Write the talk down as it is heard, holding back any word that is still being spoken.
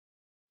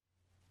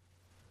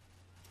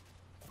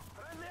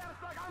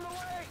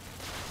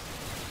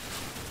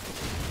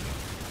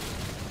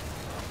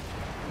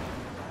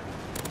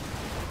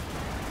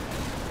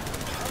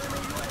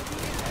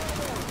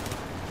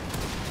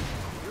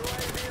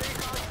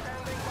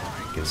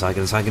Get inside,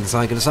 get inside, get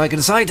inside, get inside, get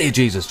inside, dear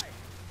Jesus!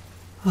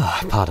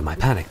 Ah, pardon my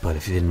panic, but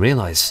if you didn't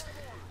realise,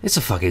 it's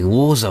a fucking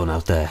war zone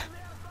out there.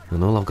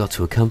 And all I've got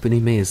to accompany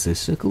me is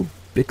this little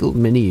bickle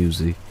mini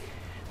Uzi.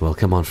 Well,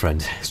 come on,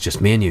 friend. It's just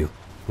me and you.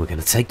 We're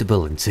gonna take the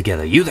building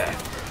together. You there!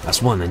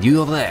 That's one, and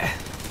you over there.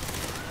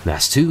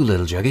 That's two,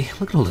 little juggy.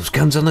 Look at all those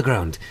guns on the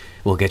ground.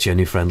 We'll get you a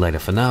new friend later.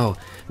 For now,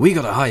 we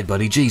gotta hide,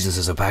 buddy. Jesus,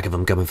 there's a pack of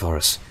them coming for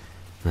us.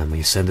 And when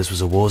you said this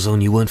was a war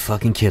zone, you weren't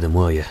fucking kidding,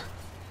 were you?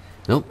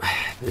 Nope.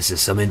 This is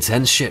some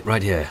intense shit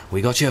right here.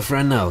 We got you a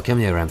friend now. Come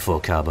here,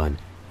 M4 Carbine.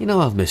 You know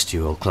I've missed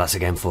you, old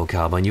classic M4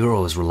 Carbine. You were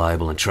always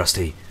reliable and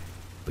trusty.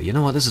 But you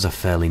know what? This is a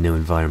fairly new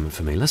environment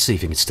for me. Let's see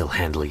if you can still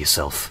handle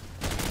yourself.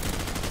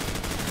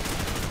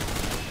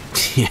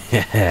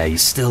 Yeah, you're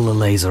still the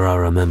laser I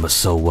remember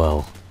so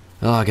well.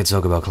 Oh, I could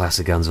talk about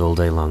classic guns all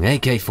day long.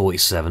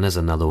 AK-47 is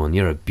another one.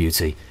 You're a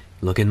beauty.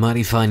 Looking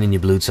mighty fine in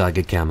your blue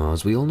tiger camo.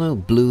 As we all know,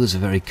 blue is a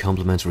very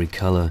complementary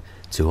colour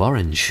to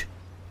orange.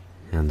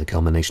 And the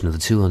combination of the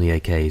two on the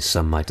AK,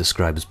 some might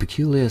describe as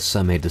peculiar,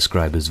 some may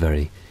describe as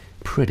very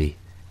pretty.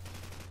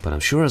 But I'm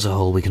sure as a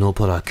whole we can all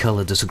put our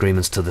colour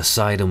disagreements to the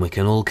side and we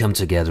can all come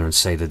together and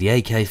say that the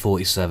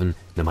AK-47,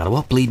 no matter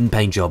what bleeding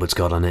paint job it's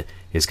got on it,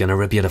 is gonna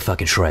rip you to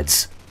fucking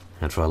shreds.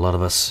 And for a lot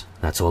of us,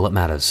 that's all that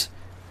matters.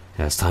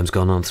 As time's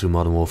gone on through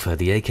Modern Warfare,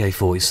 the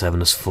AK-47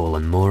 has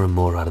fallen more and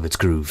more out of its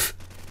groove.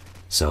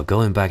 So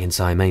going back in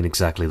time ain't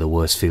exactly the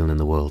worst feeling in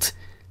the world.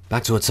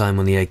 Back to a time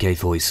when the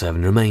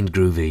AK-47 remained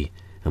groovy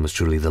and was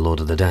truly the lord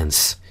of the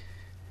dance.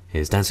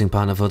 His dancing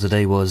partner for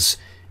today was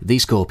the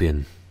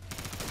Scorpion.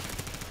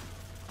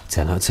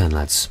 10 out of 10,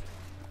 lads.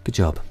 Good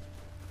job.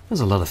 There's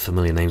a lot of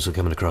familiar names we're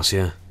coming across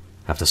here.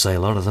 I have to say a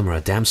lot of them are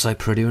a damn sight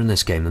prettier in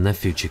this game than their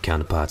future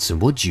counterparts,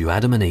 and would you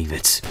Adam and Eve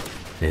it?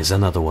 Here's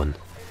another one.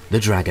 The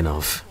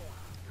Dragunov.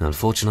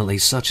 Unfortunately,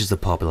 such is the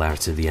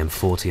popularity of the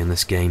M40 in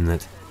this game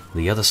that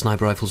the other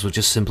sniper rifles were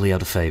just simply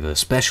out of favour,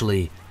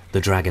 especially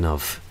the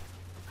Dragunov.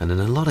 And in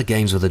a lot of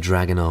games where the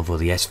Dragunov or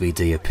the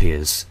SVD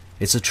appears,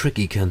 it's a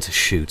tricky gun to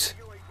shoot.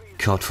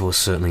 COD 4's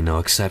certainly no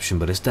exception,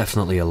 but it's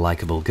definitely a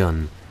likeable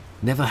gun.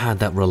 Never had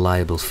that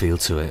reliable feel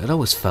to it. It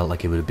always felt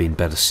like it would have been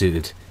better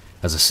suited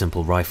as a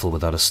simple rifle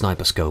without a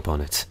sniper scope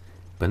on it.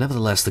 But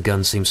nevertheless, the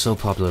gun seems so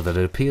popular that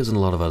it appears in a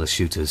lot of other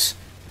shooters,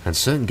 and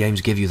certain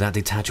games give you that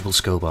detachable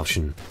scope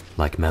option,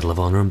 like Medal of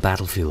Honor and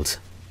Battlefield.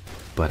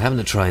 But having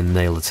to try and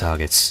nail the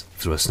targets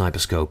through a sniper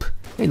scope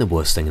ain't the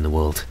worst thing in the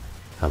world.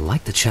 I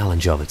like the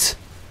challenge of it.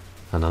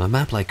 And on a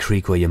map like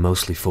Creek where you're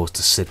mostly forced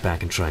to sit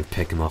back and try and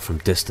pick them off from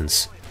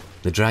distance,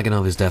 the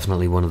Dragunov is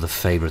definitely one of the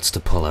favourites to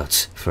pull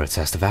out for a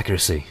test of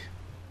accuracy.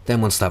 Then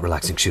once that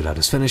relaxing shootout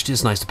is finished,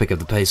 it's nice to pick up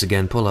the pace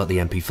again, pull out the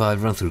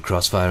MP5, run through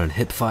Crossfire and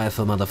hip fire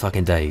for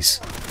motherfucking days.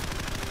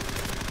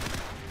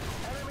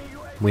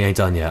 We ain't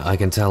done yet. I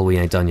can tell we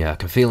ain't done yet. I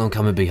can feel them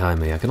coming behind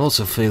me. I can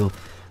also feel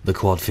the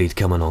quad feed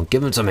coming on.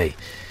 Give them to me.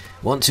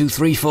 1, 2,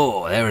 3,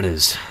 4. There it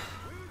is.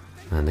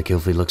 And the kill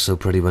feed looks so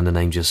pretty when the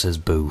name just says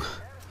boo.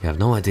 You have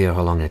no idea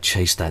how long I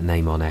chased that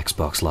name on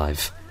Xbox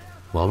Live.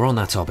 While we're on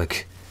that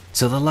topic,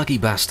 to the lucky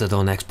bastard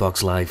on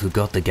Xbox Live who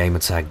got the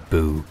gamertag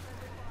boo.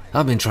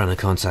 I've been trying to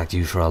contact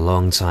you for a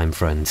long time,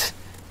 friend,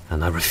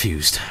 and I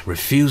refused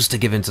to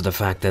give in to the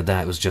fact that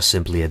that was just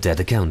simply a dead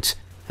account,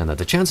 and that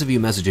the chance of you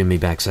messaging me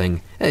back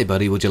saying, "Hey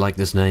buddy, would you like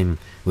this name?"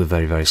 were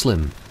very, very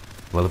slim.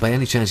 Well, if by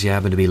any chance you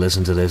happen to be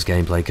listening to this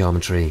gameplay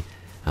commentary,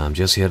 I'm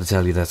just here to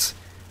tell you that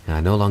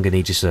I no longer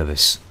need your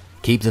service.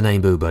 Keep the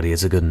name Boo, buddy,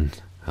 it's a good one.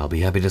 I'll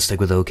be happy to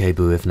stick with OK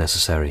Boo if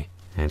necessary.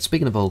 And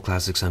speaking of old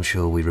classics, I'm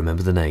sure we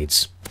remember the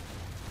nades.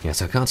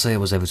 Yes, I can't say I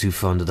was ever too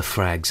fond of the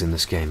frags in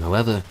this game,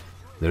 however,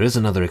 there is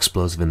another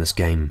explosive in this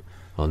game,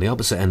 on the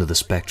opposite end of the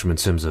spectrum in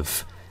terms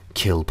of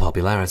kill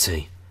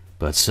popularity,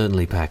 but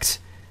certainly packed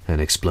an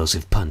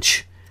explosive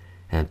punch.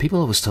 And people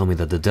always told me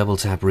that the double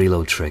tap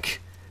reload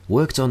trick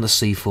worked on the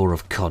C4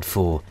 of COD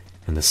 4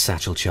 and the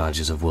satchel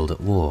charges of World at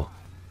War.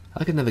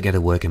 I could never get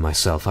it working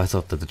myself. I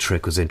thought that the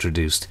trick was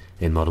introduced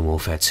in Modern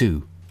Warfare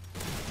 2.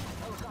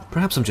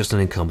 Perhaps I'm just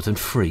an incompetent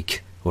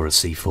freak, or a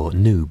C4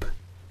 noob.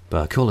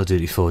 But Call of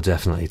Duty 4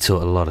 definitely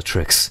taught a lot of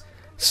tricks,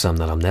 some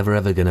that I'm never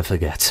ever gonna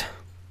forget.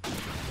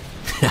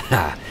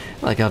 Haha,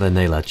 like how to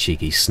nail a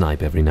cheeky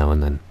snipe every now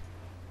and then.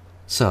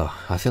 So,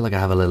 I feel like I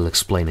have a little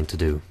explaining to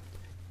do.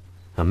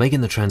 I'm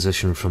making the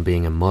transition from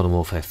being a Modern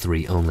Warfare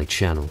 3 only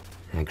channel,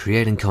 and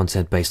creating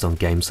content based on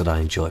games that I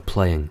enjoy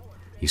playing.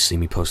 You see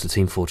me post a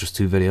Team Fortress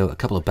 2 video, a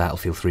couple of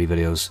Battlefield 3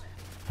 videos,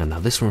 and now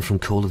this one from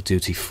Call of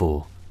Duty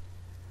 4.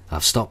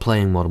 I've stopped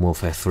playing Modern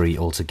Warfare 3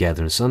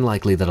 altogether, and it's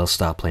unlikely that I'll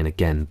start playing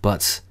again,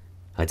 but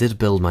I did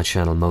build my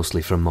channel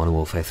mostly from Modern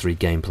Warfare 3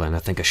 gameplay, and I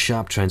think a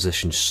sharp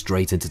transition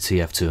straight into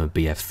TF2 and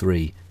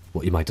BF3,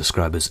 what you might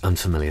describe as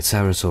unfamiliar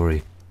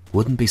territory,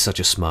 wouldn't be such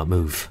a smart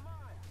move.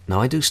 Now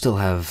I do still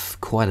have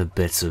quite a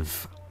bit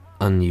of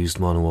unused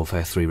Modern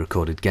Warfare 3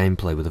 recorded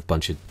gameplay with a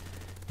bunch of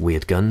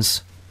weird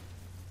guns,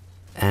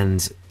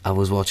 and I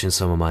was watching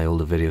some of my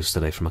older videos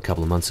today from a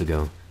couple of months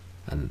ago,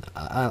 and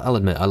I'll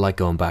admit I like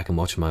going back and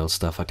watching my old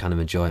stuff. I kind of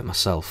enjoy it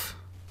myself.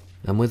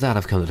 And with that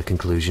I've come to the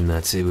conclusion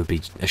that it would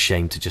be a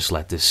shame to just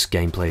let this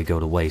gameplay go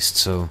to waste,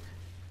 so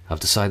I've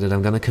decided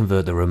I'm going to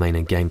convert the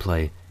remaining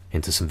gameplay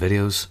into some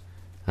videos,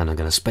 and I'm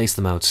going to space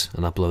them out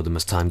and upload them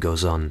as time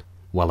goes on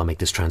while I make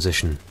this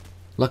transition.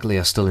 Luckily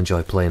I still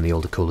enjoy playing the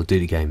older Call of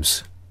Duty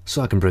games,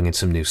 so I can bring in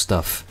some new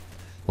stuff,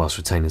 whilst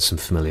retaining some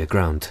familiar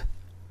ground.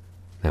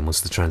 Then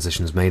once the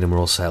transition's made and we're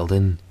all settled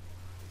in,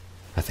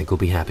 I think we'll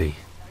be happy.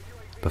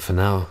 But for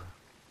now,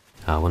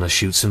 I want to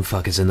shoot some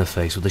fuckers in the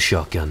face with a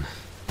shotgun.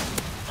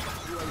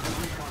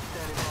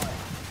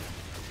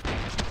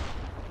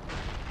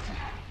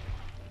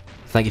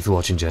 Thank you for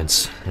watching,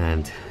 gents,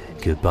 and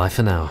goodbye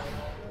for now.